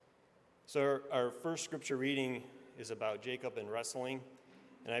So our first scripture reading is about Jacob and wrestling,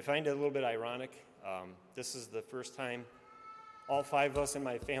 and I find it a little bit ironic. This is the first time all 5 of us in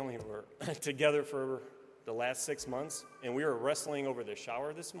my family were together for the last 6 months, and we were wrestling over the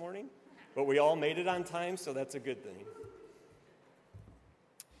shower this morning, but we all made it on time, so that's a good thing.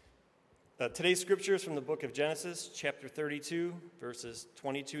 Today's scripture is from the book of Genesis, chapter 32, verses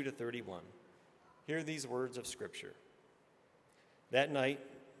 22 to 31. Hear these words of scripture. That night,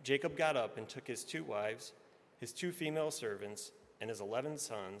 Jacob got up and took his 2 wives, his 2 female servants, and his 11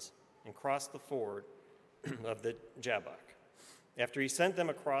 sons, and crossed the ford of the Jabbok. After he sent them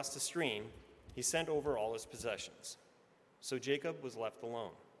across the stream, he sent over all his possessions. So Jacob was left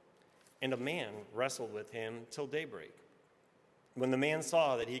alone, and a man wrestled with him till daybreak. When the man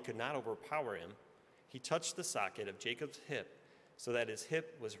saw that he could not overpower him, he touched the socket of Jacob's hip, so that his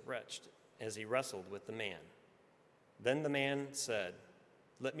hip was wrenched as he wrestled with the man. Then the man said,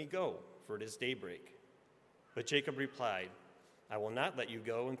 "Let me go, for it is daybreak." But Jacob replied, "I will not let you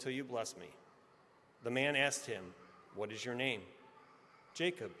go until you bless me." The man asked him, "What is your name?"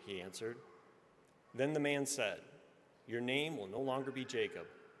 "Jacob," he answered. Then the man said, "Your name will no longer be Jacob,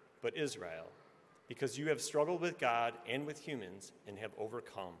 but Israel, because you have struggled with God and with humans and have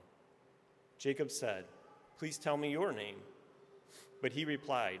overcome." Jacob said, "Please tell me your name." But he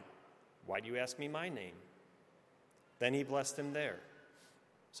replied, "Why do you ask me my name?" Then he blessed him there.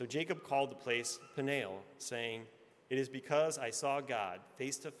 So Jacob called the place Peniel, saying, "It is because I saw God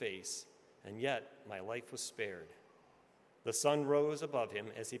face to face, and yet my life was spared." The sun rose above him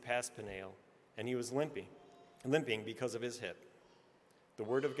as he passed Peniel, and he was limping because of his hip. The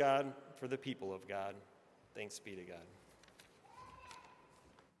word of God for the people of God. Thanks be to God.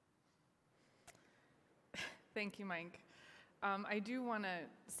 Thank you, Mike. I do want to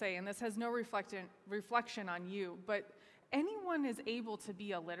say, and this has no reflection on you, but anyone is able to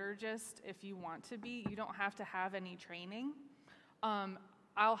be a liturgist if you want to be. You don't have to have any training.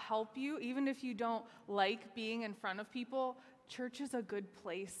 I'll help you, even if you don't like being in front of people. Church is a good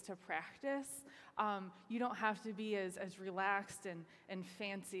place to practice. You don't have to be as relaxed and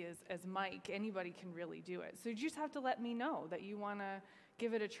fancy as Mike. Anybody can really do it. So you just have to let me know that you want to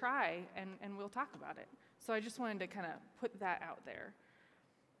give it a try, and we'll talk about it. So I just wanted to kind of put that out there.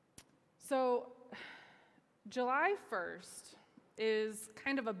 So July 1st is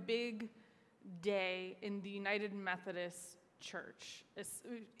kind of a big day in the United Methodist Church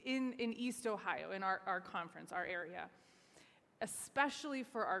in East Ohio, in our conference, our area, especially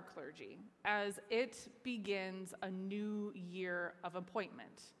for our clergy, as it begins a new year of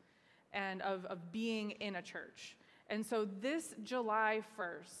appointment and of being in a church. And so this July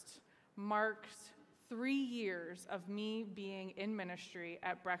 1st marks 3 years of me being in ministry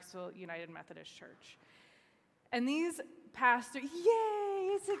at Brecksville United Methodist Church. And these pastors,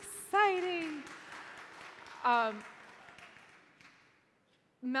 yay, it's exciting.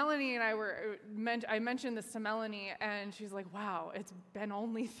 Melanie and I mentioned this to Melanie, and she's like, wow, it's been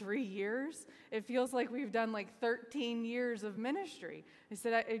only 3 years? It feels like we've done like 13 years of ministry. I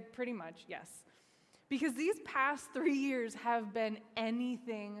said, pretty much, yes. Because these past 3 years have been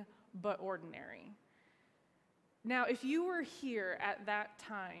anything but ordinary. Now, if you were here at that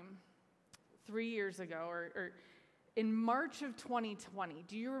time, 3 years ago, or in March of 2020,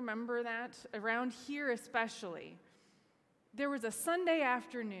 do you remember that? Around here especially, there was a Sunday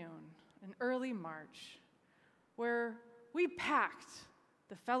afternoon in early March where we packed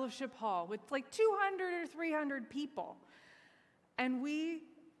the fellowship hall with like 200 or 300 people, and we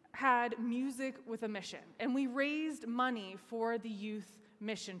had music with a mission, and we raised money for the youth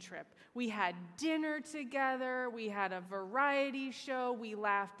mission trip. We had dinner together, we had a variety show, we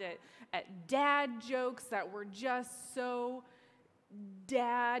laughed at dad jokes that were just so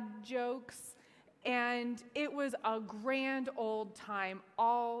dad jokes, and it was a grand old time,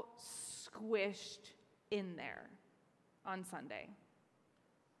 all squished in there on Sunday.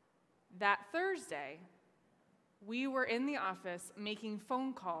 That Thursday, we were in the office making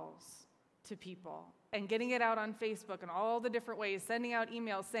phone calls to people and getting it out on Facebook and all the different ways, sending out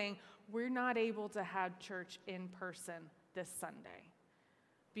emails saying, we're not able to have church in person this Sunday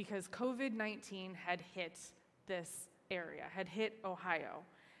because COVID-19 had hit this area, had hit Ohio,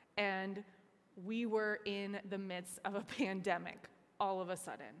 and we were in the midst of a pandemic all of a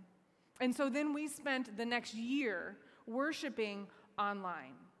sudden. And so then we spent the next year worshiping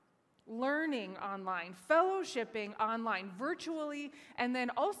online, learning online, fellowshipping online, virtually, and then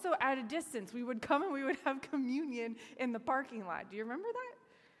also at a distance. We would come and we would have communion in the parking lot. Do you remember that?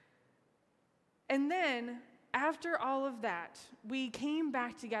 And then, after all of that, we came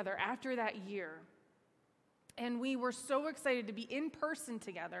back together after that year, and we were so excited to be in person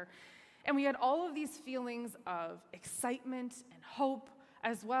together. And we had all of these feelings of excitement and hope,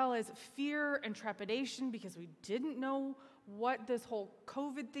 as well as fear and trepidation, because we didn't know what this whole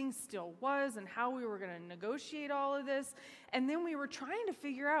COVID thing still was and how we were going to negotiate all of this. And then we were trying to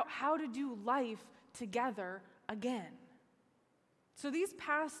figure out how to do life together again. So these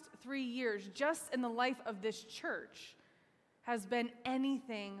past 3 years, just in the life of this church, has been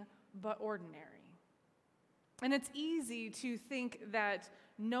anything but ordinary. And it's easy to think that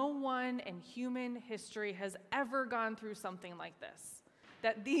no one in human history has ever gone through something like this,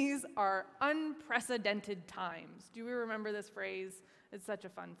 that these are unprecedented times. Do we remember this phrase? It's such a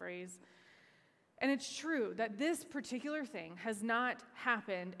fun phrase. And it's true that this particular thing has not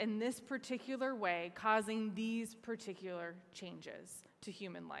happened in this particular way, causing these particular changes to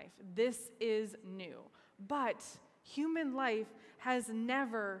human life. This is new. But human life has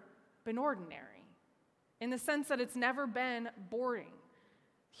never been ordinary, in the sense that it's never been boring.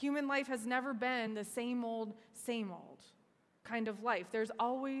 Human life has never been the same old kind of life. There's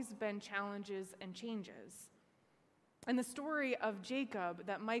always been challenges and changes. And the story of Jacob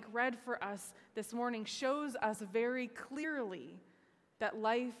that Mike read for us this morning shows us very clearly that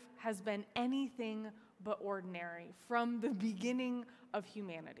life has been anything but ordinary from the beginning of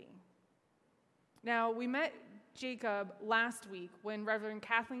humanity. Now, we met Jacob last week when Reverend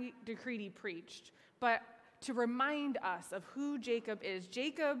Kathleen DeCreedy preached, but to remind us of who Jacob is,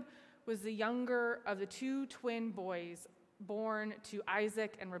 Jacob was the younger of the 2 twin boys born to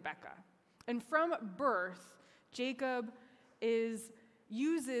Isaac and Rebekah. And from birth, Jacob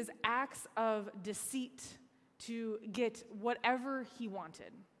uses acts of deceit to get whatever he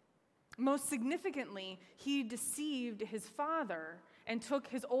wanted. Most significantly, he deceived his father and took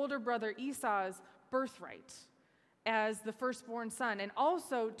his older brother Esau's birthright as the firstborn son, and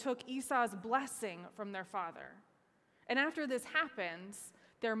also took Esau's blessing from their father. And after this happens,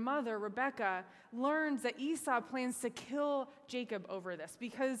 their mother, Rebekah, learns that Esau plans to kill Jacob over this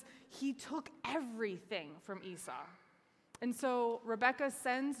because he took everything from Esau. And so Rebekah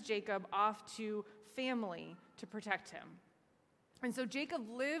sends Jacob off to family to protect him. And so Jacob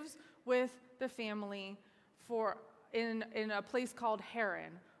lives with the family in a place called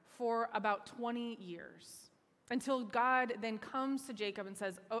Haran for about 20 years, until God then comes to Jacob and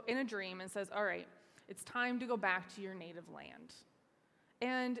says, in a dream, and says, all right, it's time to go back to your native land.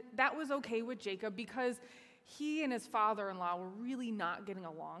 And that was okay with Jacob because he and his father-in-law were really not getting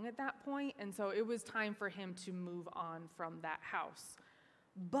along at that point, and so it was time for him to move on from that house.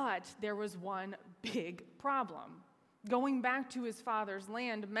 But there was one big problem. Going back to his father's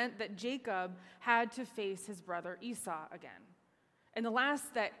land meant that Jacob had to face his brother Esau again. And the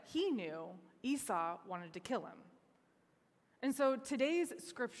last that he knew, Esau wanted to kill him. And so today's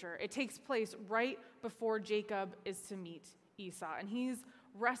scripture, it takes place right before Jacob is to meet Esau, and he's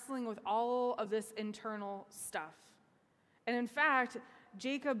wrestling with all of this internal stuff. And in fact,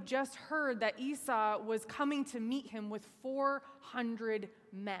 Jacob just heard that Esau was coming to meet him with 400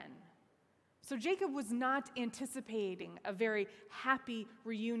 men. So Jacob was not anticipating a very happy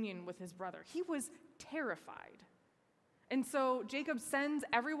reunion with his brother. He was terrified. And so Jacob sends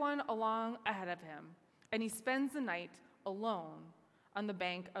everyone along ahead of him, and he spends the night alone on the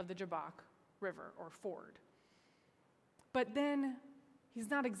bank of the Jabbok River, or ford. But then he's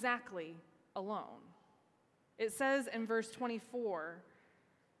not exactly alone. It says in verse 24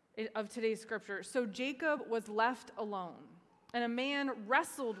 of today's scripture, so Jacob was left alone, and a man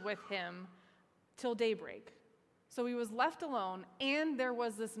wrestled with him till daybreak. So he was left alone, and there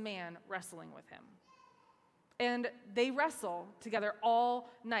was this man wrestling with him. And they wrestle together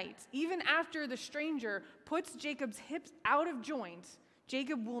all night. Even after the stranger puts Jacob's hips out of joint,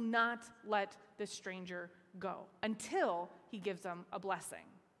 Jacob will not let the stranger go until he gives them a blessing.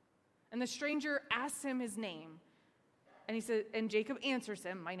 And the stranger asks him his name, and he says, and Jacob answers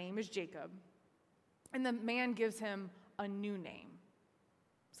him, my name is Jacob. And the man gives him a new name,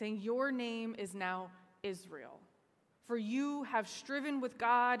 saying, your name is now Israel, for you have striven with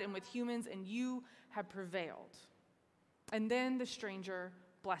God and with humans, and you have prevailed. And then the stranger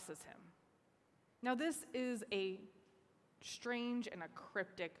blesses him. Now this is a strange and a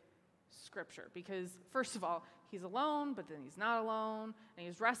cryptic scripture because, first of all, he's alone, but then he's not alone, and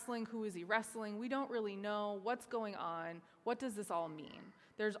he's wrestling. Who is he wrestling? We don't really know what's going on. What does this all mean?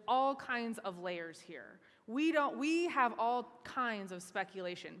 There's all kinds of layers here. We have all kinds of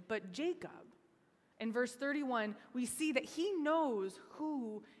speculation, but Jacob, in verse 31, we see that he knows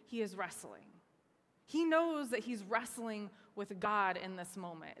who he is wrestling. He knows that he's wrestling with God in this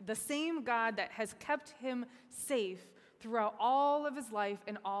moment, the same God that has kept him safe throughout all of his life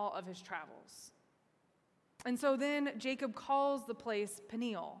and all of his travels. And so then Jacob calls the place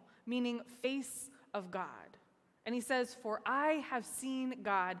Peniel, meaning face of God. And he says, "For I have seen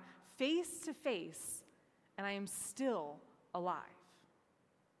God face to face, and I am still alive."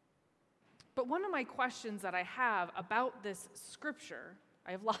 But one of my questions that I have about this scripture,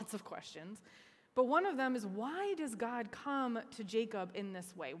 I have lots of questions, but one of them is, why does God come to Jacob in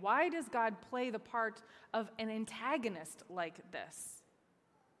this way? Why does God play the part of an antagonist like this?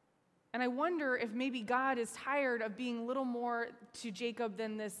 And I wonder if maybe God is tired of being little more to Jacob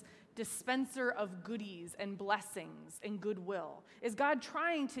than this dispenser of goodies and blessings and goodwill. Is God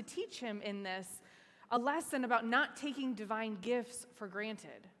trying to teach him in this a lesson about not taking divine gifts for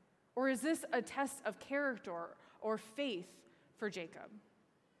granted? Or is this a test of character or faith for Jacob?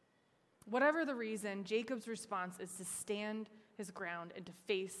 Whatever the reason, Jacob's response is to stand his ground and to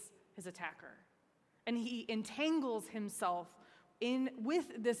face his attacker. And he entangles himself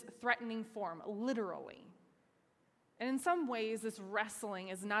with this threatening form, literally. And in some ways, this wrestling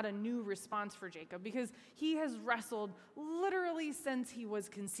is not a new response for Jacob, because he has wrestled literally since he was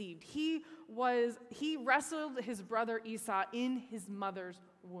conceived. He wrestled his brother Esau in his mother's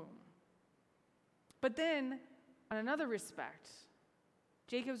womb. But then, on another respect,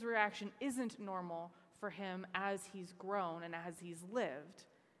 Jacob's reaction isn't normal for him as he's grown and as he's lived,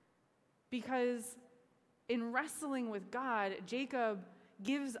 because in wrestling with God, Jacob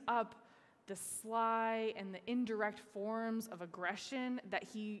gives up the sly and the indirect forms of aggression that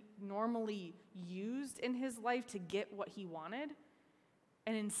he normally used in his life to get what he wanted.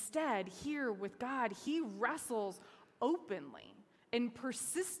 And instead, here with God, he wrestles openly and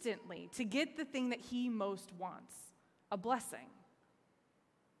persistently to get the thing that he most wants, a blessing.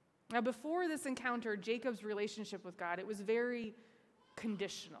 Now, before this encounter, Jacob's relationship with God, it was very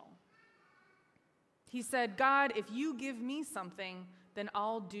conditional. He said, "God, if you give me something, then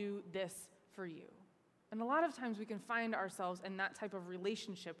I'll do this for you." And a lot of times we can find ourselves in that type of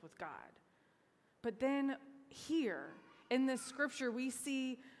relationship with God. But then here in this scripture, we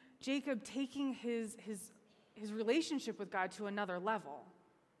see Jacob taking his relationship with God to another level.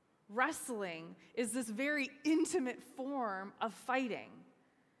 Wrestling is this very intimate form of fighting.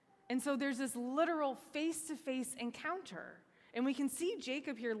 And so there's this literal face-to-face encounter. And we can see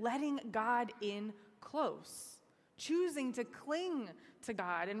Jacob here letting God in close, choosing to cling to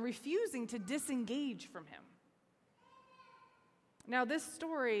God and refusing to disengage from him. Now, this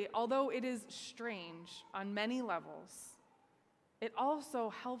story, although it is strange on many levels, it also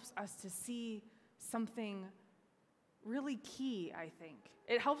helps us to see something really key, I think.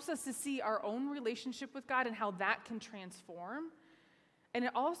 It helps us to see our own relationship with God and how that can transform. And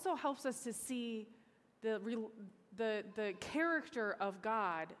it also helps us to see the character of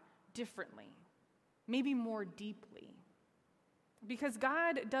God differently, maybe more deeply. Because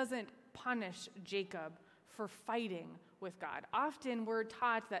God doesn't punish Jacob for fighting with God. Often we're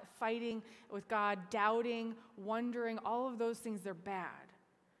taught that fighting with God, doubting, wondering, all of those things, they're bad.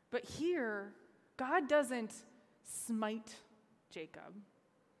 But here, God doesn't smite Jacob,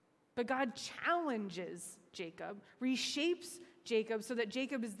 but God challenges Jacob, reshapes Jacob so that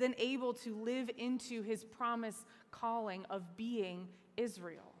Jacob is then able to live into his promised calling of being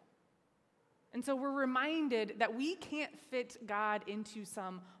Israel. And so we're reminded that we can't fit God into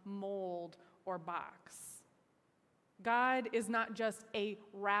some mold or box. God is not just a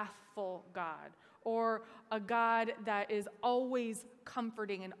wrathful God or a God that is always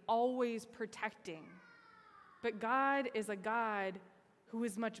comforting and always protecting. But God is a God who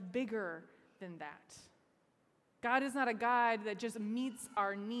is much bigger than that. God is not a God that just meets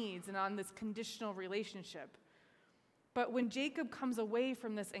our needs and on this conditional relationship. But when Jacob comes away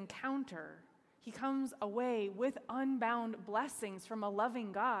from this encounter, he comes away with unbound blessings from a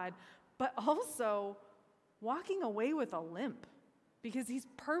loving God, but also walking away with a limp because he's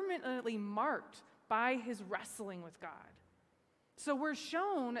permanently marked by his wrestling with God. So we're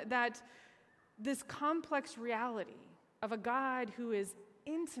shown that this complex reality of a God who is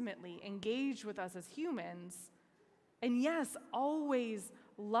intimately engaged with us as humans, and yes, always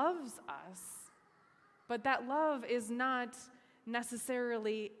loves us, but that love is not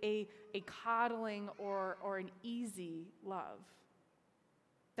necessarily a coddling or an easy love.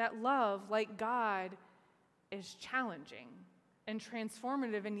 That love, like God, is challenging and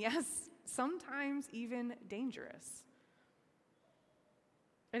transformative, and yes, sometimes even dangerous.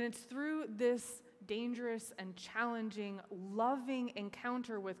 And it's through this dangerous and challenging, loving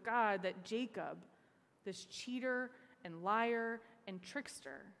encounter with God that Jacob, this cheater and liar and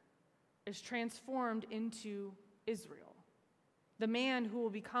trickster, is transformed into Israel, the man who will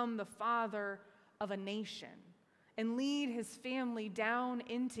become the father of a nation and lead his family down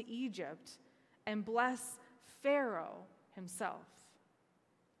into Egypt and bless Pharaoh himself.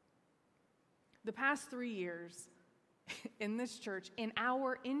 The past 3 years in this church, in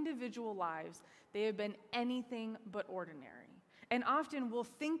our individual lives, they have been anything but ordinary. And often we'll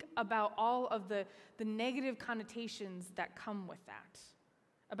think about all of the negative connotations that come with that,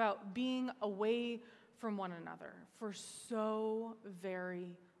 about being away from one another for so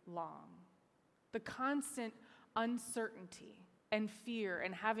very long. The constant uncertainty and fear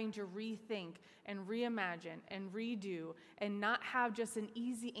and having to rethink and reimagine and redo and not have just an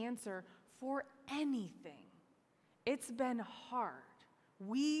easy answer for anything. It's been hard.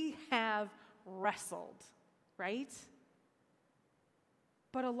 We have wrestled, right?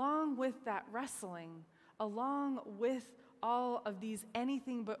 But along with that wrestling, along with all of these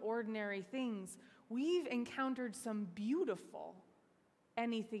anything but ordinary things, we've encountered some beautiful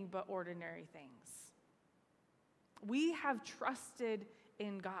anything but ordinary things. We have trusted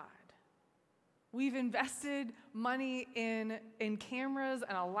in God. We've invested money in cameras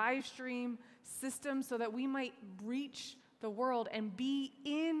and a live stream system so that we might reach the world and be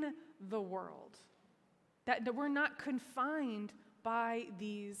in the world, that we're not confined by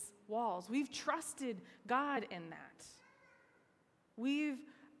these walls. We've trusted God in that. We've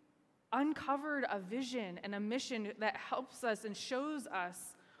uncovered a vision and a mission that helps us and shows us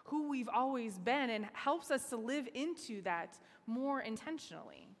who we've always been and helps us to live into that more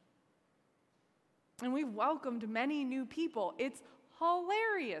intentionally. And we've welcomed many new people. It's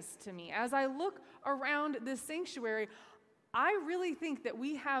hilarious to me. As I look around this sanctuary, I really think that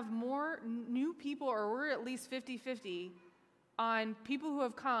we have more new people, or we're at least 50-50, on people who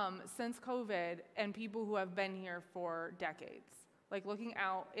have come since COVID and people who have been here for decades, like looking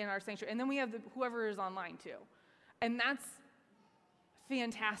out in our sanctuary. And then we have whoever is online too. And that's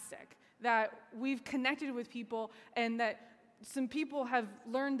fantastic that we've connected with people and that some people have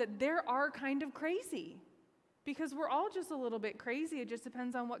learned that they are kind of crazy, because we're all just a little bit crazy. It just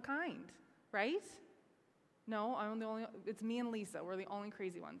depends on what kind, right? No, it's me and Lisa. We're the only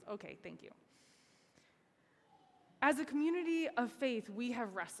crazy ones. Okay, thank you. As a community of faith, we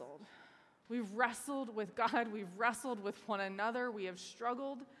have wrestled. We've wrestled with God. We've wrestled with one another. We have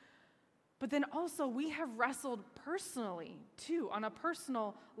struggled. But then also we have wrestled personally, too, on a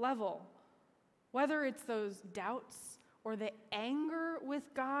personal level. Whether it's those doubts or the anger with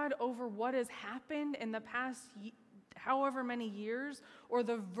God over what has happened in the past however many years, or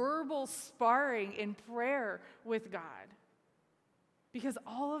the verbal sparring in prayer with God. Because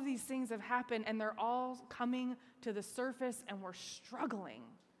all of these things have happened and they're all coming to the surface and we're struggling.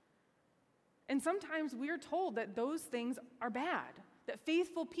 And sometimes we're told that those things are bad, that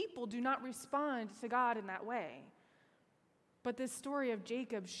faithful people do not respond to God in that way. But this story of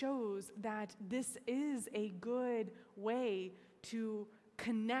Jacob shows that this is a good way to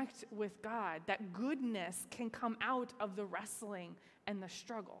connect with God, that goodness can come out of the wrestling and the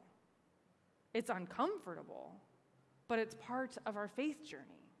struggle. It's uncomfortable, but it's part of our faith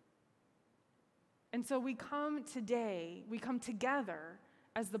journey. And so we come together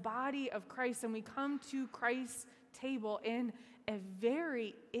as the body of Christ, and we come to Christ's table in a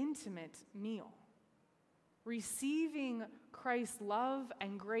very intimate meal, receiving Christ's love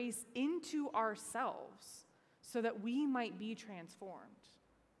and grace into ourselves so that we might be transformed.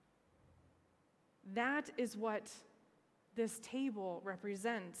 That is what this table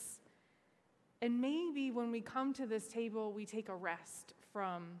represents. And maybe when we come to this table, we take a rest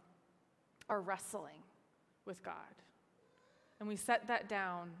from our wrestling with God. And we set that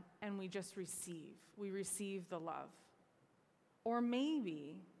down and we just receive. We receive the love. Or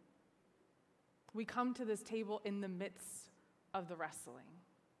maybe we come to this table in the midst of the wrestling,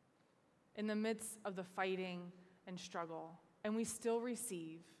 in the midst of the fighting and struggle, and we still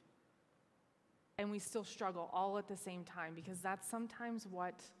receive and we still struggle all at the same time, because that's sometimes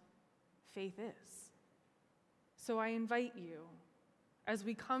what faith is. So I invite you, as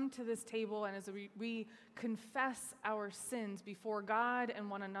we come to this table and as we confess our sins before God and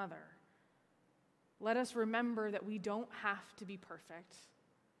one another, let us remember that we don't have to be perfect.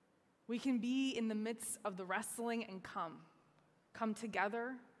 We can be in the midst of the wrestling and come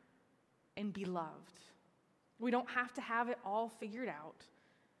together and be loved. We don't have to have it all figured out,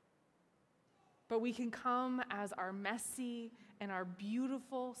 but we can come as our messy and our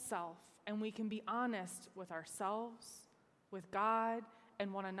beautiful self, and we can be honest with ourselves, with God,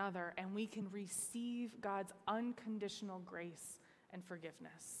 and one another, and we can receive God's unconditional grace and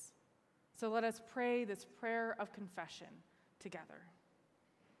forgiveness. So let us pray this prayer of confession together.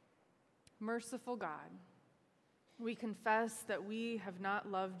 Merciful God, we confess that we have not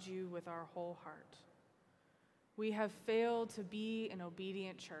loved you with our whole heart. We have failed to be an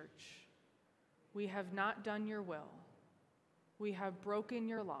obedient church. We have not done your will. We have broken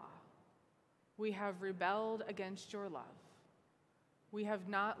your law. We have rebelled against your love. We have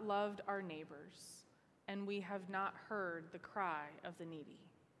not loved our neighbors, and we have not heard the cry of the needy.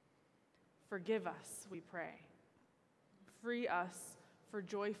 Forgive us, we pray. Free us for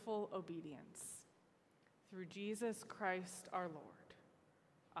joyful obedience. Through Jesus Christ our Lord.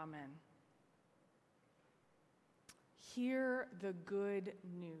 Amen. Hear the good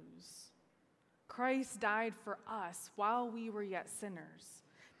news. Christ died for us while we were yet sinners.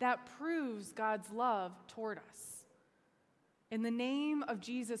 That proves God's love toward us. In the name of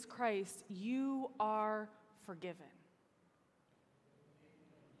Jesus Christ, you are forgiven.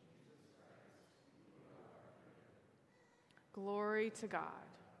 Glory to God.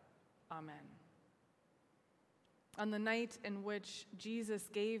 Amen. On the night in which Jesus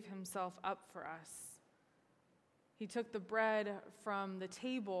gave himself up for us, he took the bread from the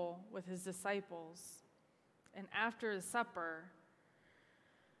table with his disciples, and after the supper,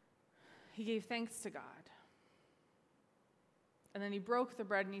 he gave thanks to God. And then he broke the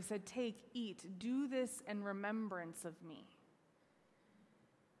bread and he said, "Take, eat, do this in remembrance of me."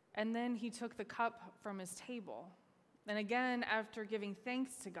 And then he took the cup from his table. And again, after giving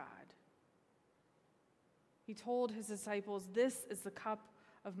thanks to God, he told his disciples, "This is the cup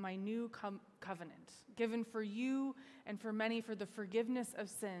of my new covenant, given for you and for many for the forgiveness of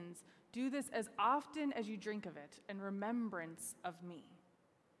sins. Do this as often as you drink of it in remembrance of me."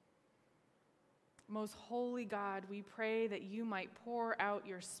 Most holy God, we pray that you might pour out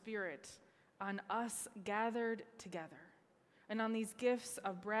your Spirit on us gathered together, and on these gifts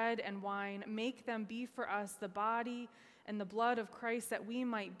of bread and wine. Make them be for us the body and the blood of Christ, that we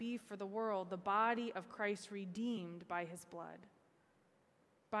might be for the world the body of Christ redeemed by his blood.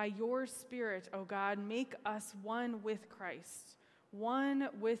 By your Spirit, O God, make us one with Christ, one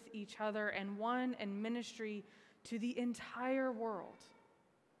with each other, and one in ministry to the entire world,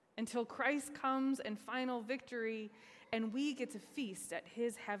 until Christ comes in final victory and we get to feast at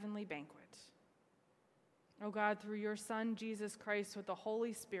his heavenly banquet. O God, through your Son, Jesus Christ, with the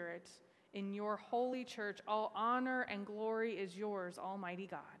Holy Spirit, in your holy church, all honor and glory is yours, Almighty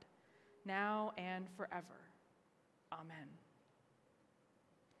God, now and forever. Amen.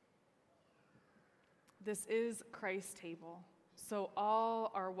 This is Christ's table, so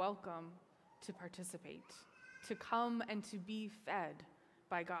all are welcome to participate, to come and to be fed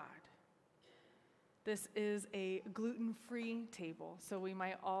by God. This is a gluten-free table, so we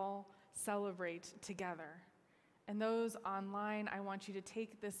might all celebrate together. And those online, I want you to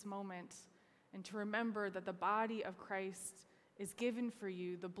take this moment and to remember that the body of Christ is given for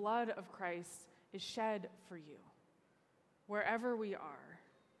you, the blood of Christ is shed for you. Wherever we are,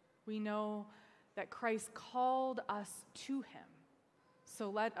 we know that Christ called us to him. So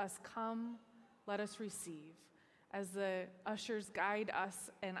let us come, let us receive. As the ushers guide us,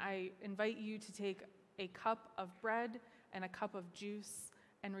 and I invite you to take a cup of bread and a cup of juice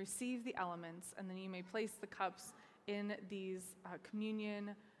and receive the elements, and then you may place the cups in these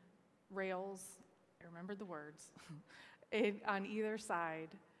communion rails, I remembered the words, on either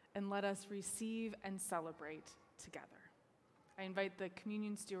side, and let us receive and celebrate together. I invite the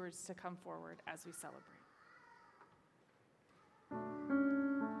communion stewards to come forward as we celebrate.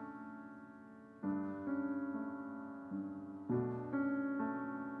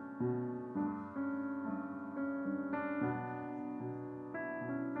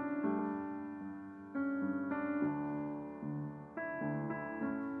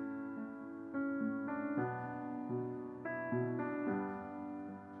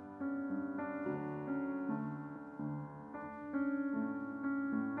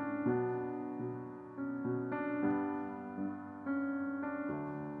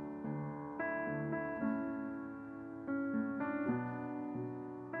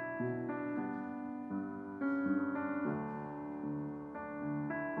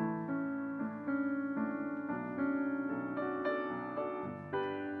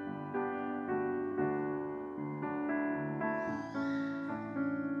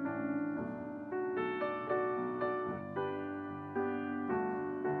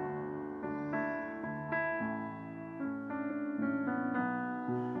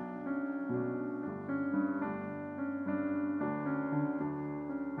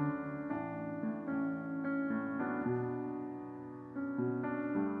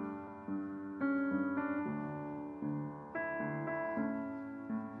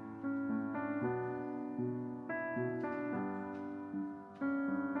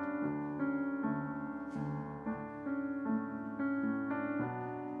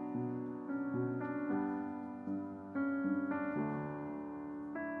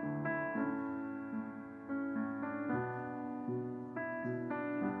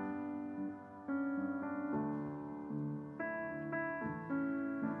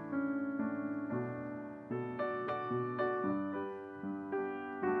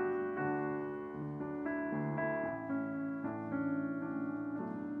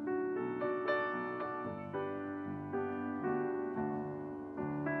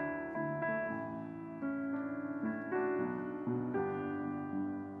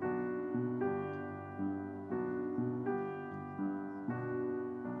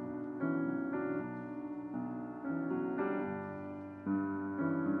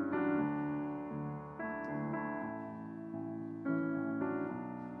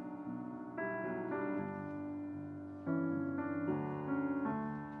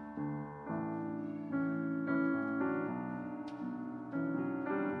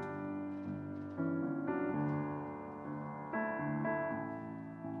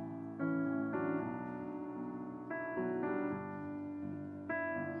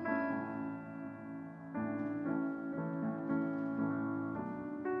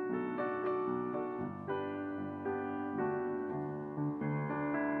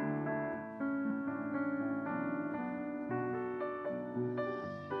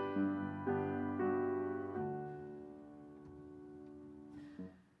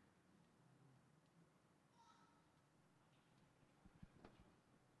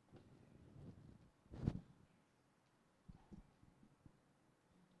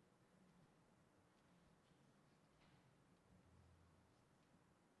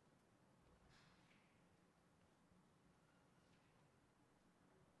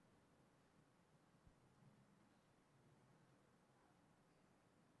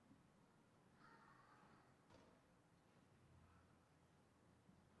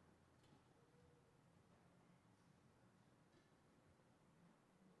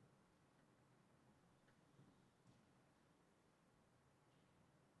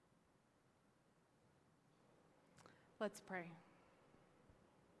 Let's pray.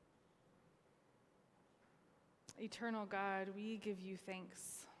 Eternal God, we give you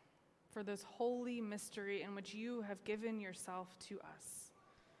thanks for this holy mystery in which you have given yourself to us.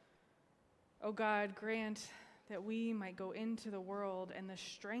 O God, grant that we might go into the world in the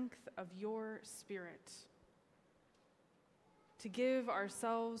strength of your Spirit, to give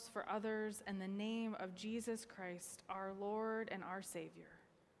ourselves for others in the name of Jesus Christ, our Lord and our Savior.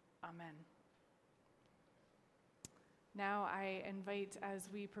 Amen. Now I invite, as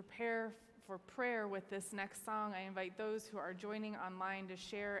we prepare for prayer with this next song, I invite those who are joining online to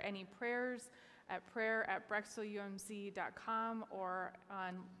share any prayers at prayer@brexelumc.com or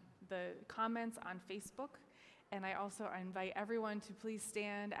on the comments on Facebook. And I also invite everyone to please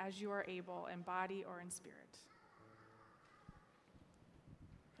stand as you are able, in body or in spirit.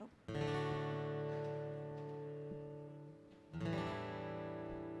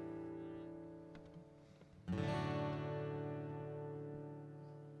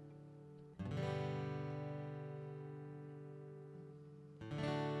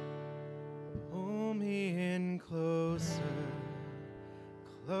 Pull me in closer,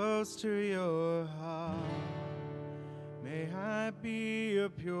 close to your heart. May I be a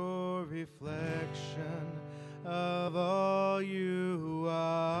pure reflection of all you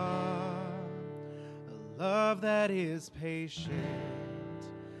are. A love that is patient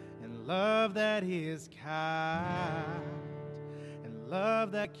and love that is kind and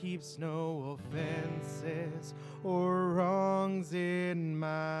love that keeps no offenses or wrongs in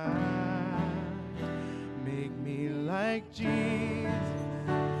mind. Make me like Jesus.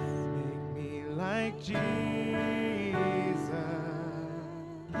 Make me like Jesus.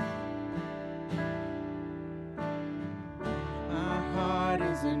 My heart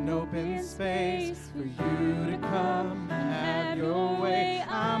is an open space for you to come and have your way.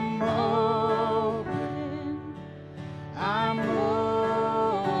 I'm open. I'm open.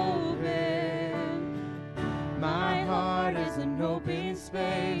 My heart is an open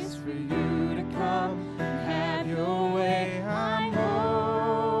space for you to come and have your way. I'm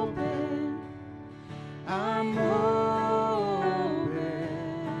open. I'm open.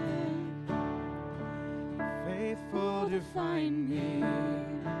 Faithful to find me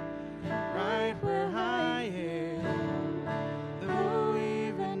right where I am. Though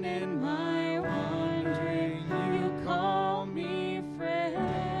even in my wandering you call me friend.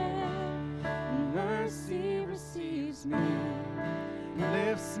 Mercy receives me,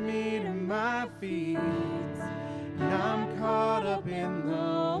 lifts me to my feet, and I'm caught up in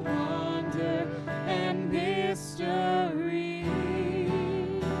the wonder and mystery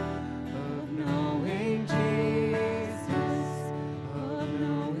of knowing Jesus, of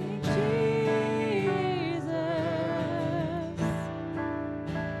knowing Jesus.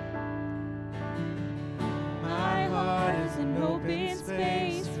 My heart is an open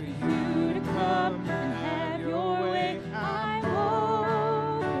space for you to come and have your way. I'm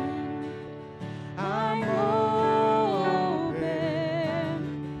open. I'm open.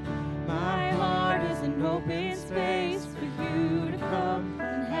 My heart is an open space for you to come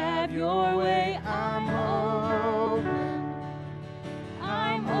and have your way. I'm open.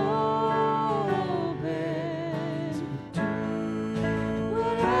 I'm open to do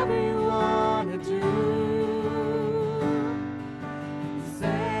whatever you want to do.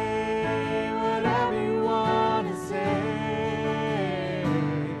 Say whatever you want to say.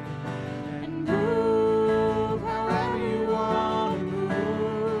 And move however you want to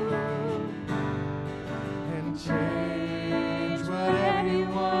move. And change whatever you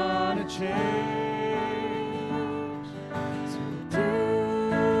want to change. So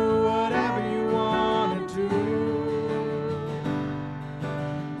do whatever you want to do.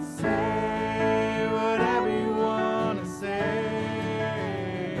 Say whatever you want to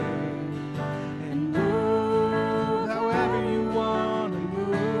say. And move however you want to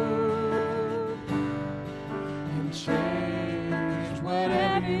move. And change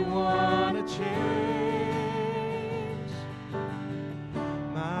whatever you want to change.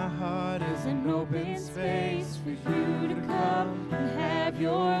 My heart is an open space for you to come and have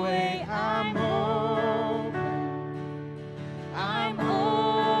your way. I'm open. I'm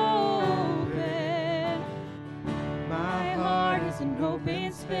open. My heart is an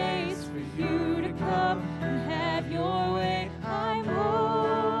open space for you to come and have your way. I'm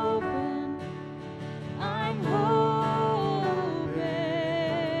open. I'm open.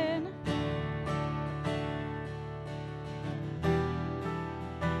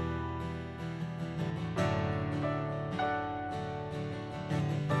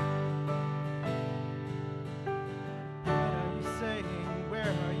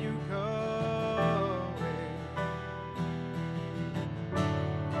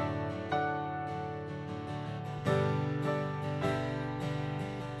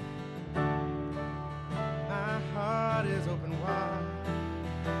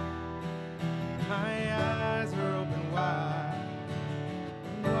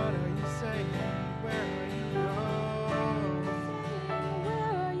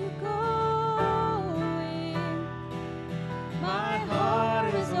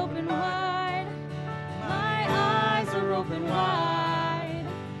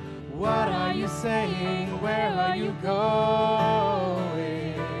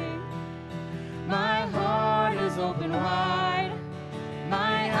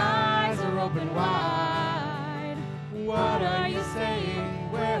 open wide. What are you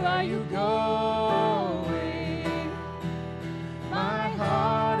saying? Where are you going? My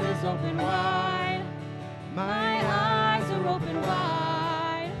heart is open wide. My eyes are open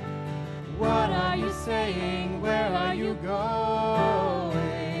wide. What are you saying? Where are you going?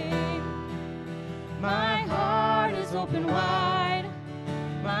 My heart is open wide.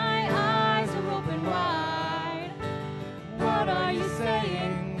 My eyes are open wide. What are you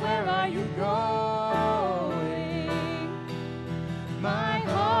saying? Where are you going? My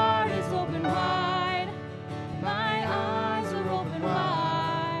heart is open wide. My eyes are open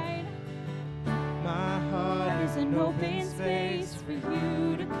wide. My heart is an open space for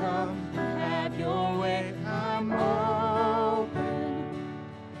you to come and have your way. I'm open.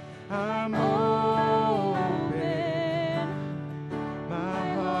 I'm open.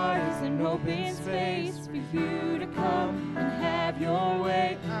 My heart is an open space for you to come and have your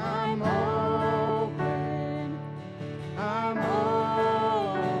way. I'm open. I'm open.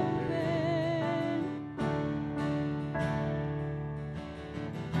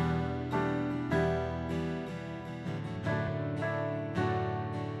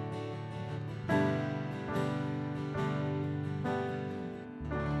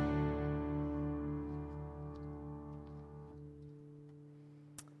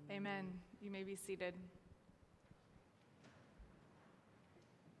 Amen. You may be seated.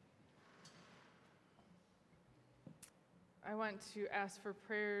 I want to ask for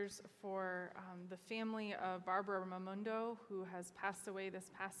prayers for the family of Barbara Mamundo, who has passed away this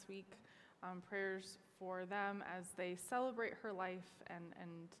past week. Prayers for them as they celebrate her life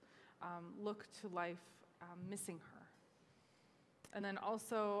and look to life missing her. And then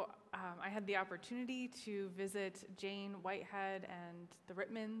also, I had the opportunity to visit Jane Whitehead and the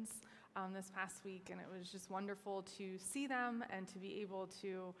Rittmans this past week, and it was just wonderful to see them and to be able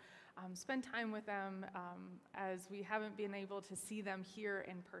to spend time with them as we haven't been able to see them here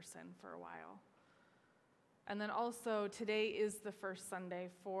in person for a while. And then also, today is the first Sunday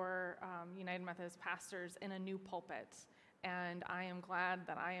for United Methodist pastors in a new pulpit. And I am glad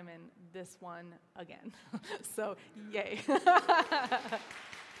that I am in this one again. So, yay.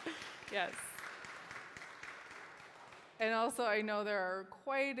 Yes. And also, I know there are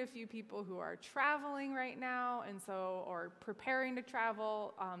quite a few people who are traveling right now, or preparing to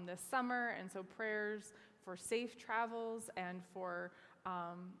travel this summer. And so, prayers for safe travels and for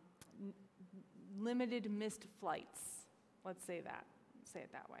limited missed flights. Let's say it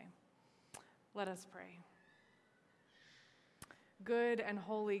that way. Let us pray. Good and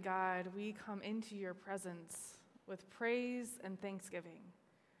holy God, we come into your presence with praise and thanksgiving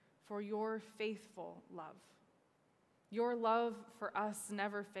for your faithful love. Your love for us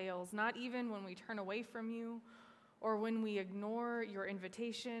never fails, not even when we turn away from you or when we ignore your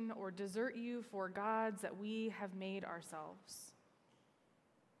invitation or desert you for gods that we have made ourselves.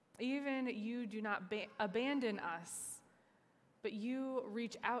 Even you do not abandon us, but you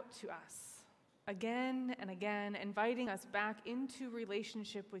reach out to us again and again, inviting us back into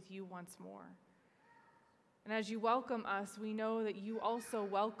relationship with you once more. And as you welcome us, we know that you also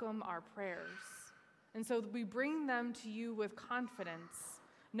welcome our prayers. And so we bring them to you with confidence,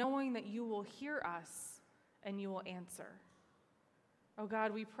 knowing that you will hear us and you will answer. Oh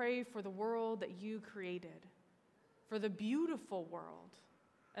God, we pray for the world that you created, for the beautiful world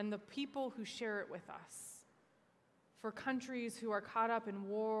and the people who share it with us, for countries who are caught up in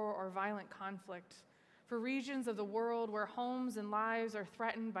war or violent conflict, for regions of the world where homes and lives are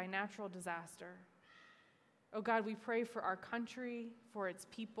threatened by natural disaster. Oh God, we pray for our country, for its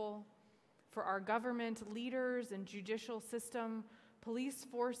people, for our government leaders and judicial system, police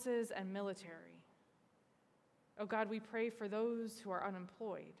forces, and military. Oh God, we pray for those who are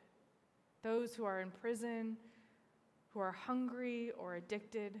unemployed, those who are in prison, who are hungry or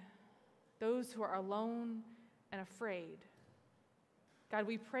addicted, those who are alone and afraid. God,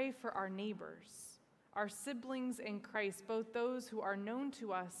 we pray for our neighbors, our siblings in Christ, both those who are known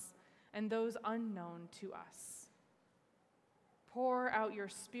to us and those unknown to us. Pour out your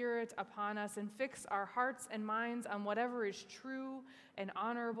Spirit upon us and fix our hearts and minds on whatever is true and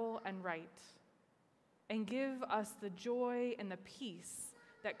honorable and right. And give us the joy and the peace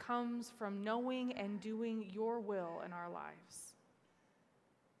that comes from knowing and doing your will in our lives.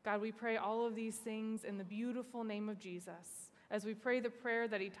 God, we pray all of these things in the beautiful name of Jesus, as we pray the prayer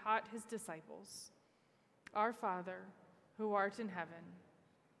that he taught his disciples. Our Father, who art in heaven,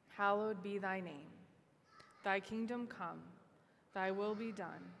 hallowed be thy name. Thy kingdom come, thy will be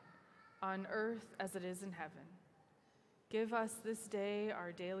done, on earth as it is in heaven. Give us this day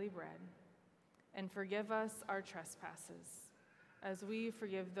our daily bread, and forgive us our trespasses, as we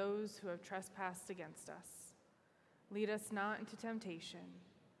forgive those who have trespassed against us. Lead us not into temptation,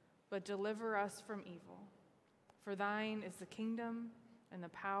 but deliver us from evil. For thine is the kingdom and the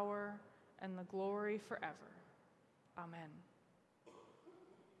power and the glory forever. Amen.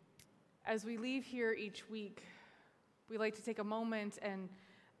 As we leave here each week, we like to take a moment and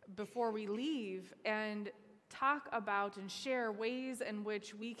before we leave and talk about and share ways in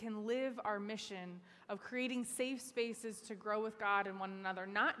which we can live our mission of creating safe spaces to grow with God and one another,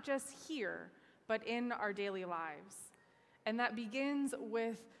 not just here, but in our daily lives. And that begins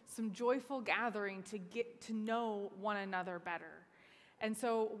with some joyful gathering to get to know one another better. And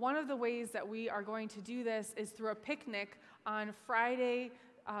so one of the ways that we are going to do this is through a picnic on Friday,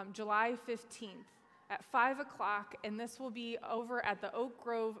 July 15th at 5 o'clock, and this will be over at the Oak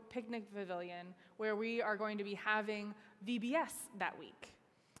Grove Picnic Pavilion, where we are going to be having VBS that week.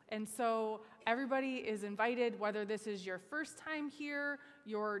 And so everybody is invited, whether this is your first time here,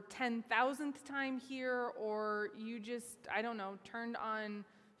 your 10,000th time here, or you just, I don't know, turned on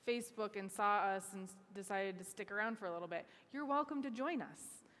Facebook and saw us and decided to stick around for a little bit. You're welcome to join us.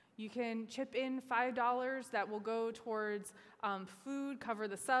 You can chip in $5 that will go towards food, cover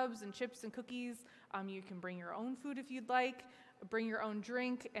the subs and chips and cookies. You can bring your own food if you'd like, bring your own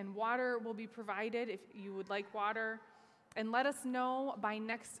drink, and water will be provided if you would like water. And let us know by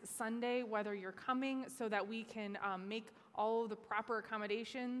next Sunday whether you're coming so that we can make all of the proper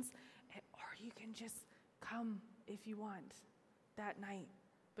accommodations, or you can just come if you want that night,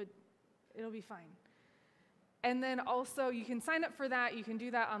 but it'll be fine. And then also you can sign up for that. You can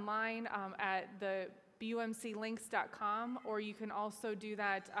do that online at the bumclinks.com, or you can also do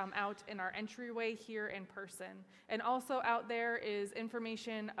that out in our entryway here in person. And also out there is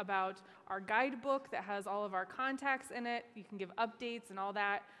information about our guidebook that has all of our contacts in it. You can give updates and all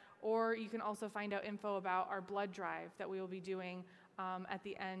that, or you can also find out info about our blood drive that we will be doing at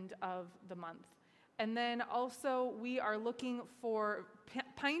the end of the month. And then also we are looking for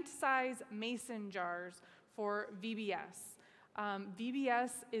pint-sized mason jars for VBS.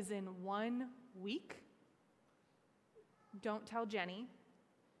 VBS is in 1 week. Don't tell Jenny.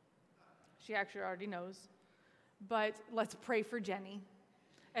 She actually already knows. But let's pray for Jenny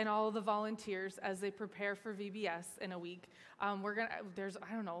and all of the volunteers as they prepare for VBS in a week. There's,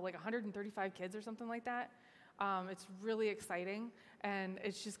 I don't know, like 135 kids or something like that. It's really exciting, and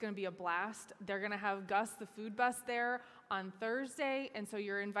it's just going to be a blast. They're going to have Gus, the food bus, there on Thursday, and so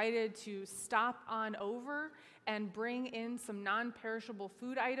you're invited to stop on over and bring in some non-perishable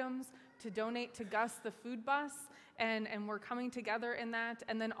food items to donate to Gus, the food bus, and we're coming together in that.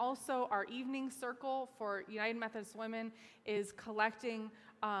 And then also our evening circle for United Methodist Women is collecting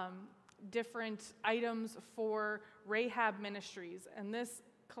different items for Rahab Ministries, and this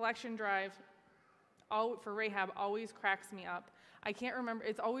collection drive for Rahab always cracks me up. I can't remember,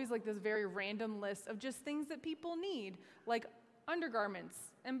 it's always like this very random list of just things that people need, like undergarments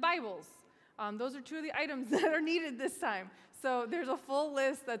and Bibles. Those are two of the items that are needed this time. So there's a full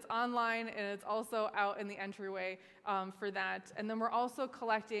list that's online, and it's also out in the entryway for that. And then we're also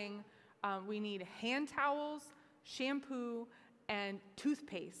collecting, we need hand towels, shampoo, and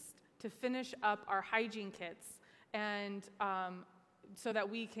toothpaste to finish up our hygiene kits, and so that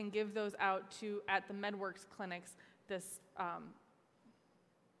we can give those out at the MedWorks clinics this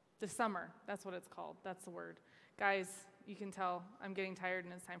summer. That's what it's called. That's the word. Guys, you can tell I'm getting tired,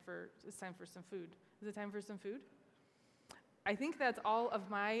 and it's time for some food. Is it time for some food? I think that's all of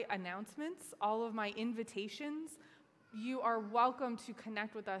my announcements, all of my invitations. You are welcome to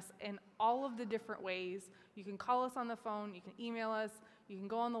connect with us in all of the different ways. You can call us on the phone, you can email us, you can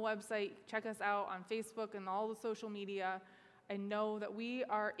go on the website, check us out on Facebook and all the social media, and know that we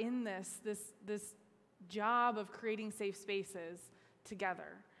are in this job of creating safe spaces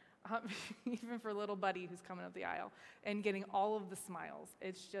together. Even for little Buddy who's coming up the aisle and getting all of the smiles.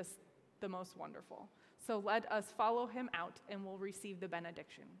 It's just the most wonderful. So let us follow him out, and we'll receive the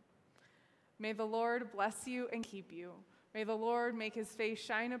benediction. May the Lord bless you and keep you. May the Lord make his face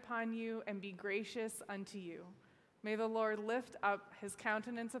shine upon you and be gracious unto you. May the Lord lift up his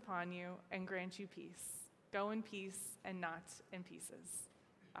countenance upon you and grant you peace. Go in peace and not in pieces.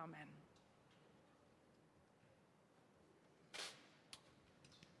 Amen.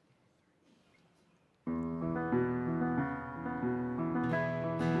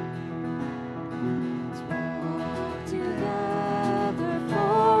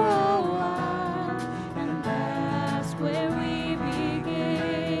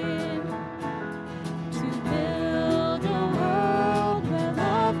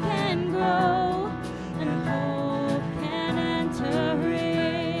 And hope can enter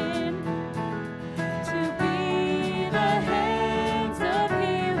in.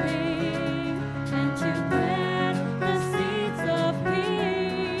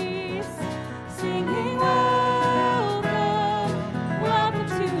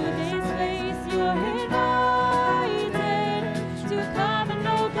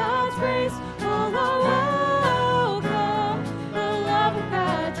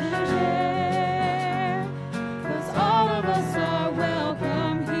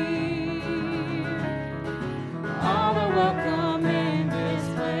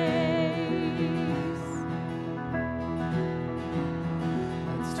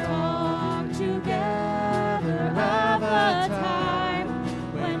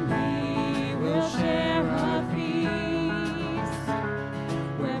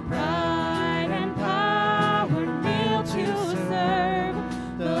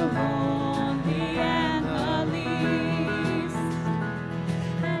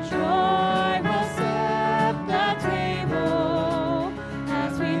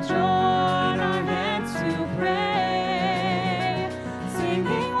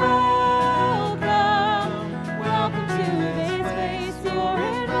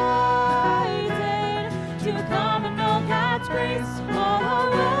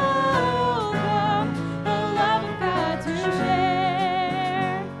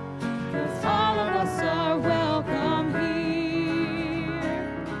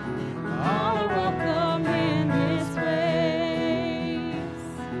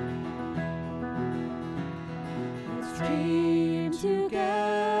 dream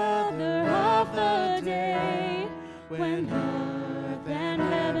together of the day when earth and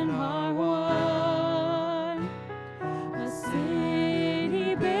heaven are one. A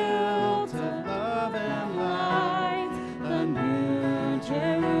city built of love and light, the new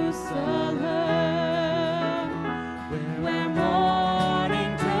Jerusalem, where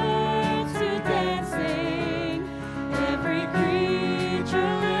morning turns to dancing, every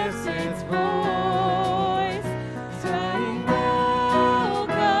creature lifts its voice, crying,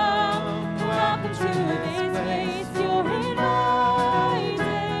 welcome, welcome to this place. You're invited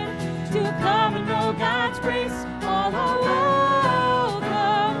to come and know God's grace. All are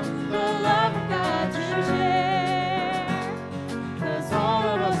welcome, the love of God to share, 'cause all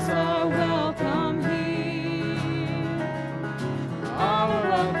of us are welcome here. All are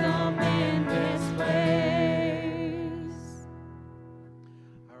welcome in this place.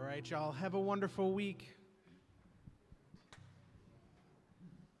 All right, y'all. Have a wonderful week.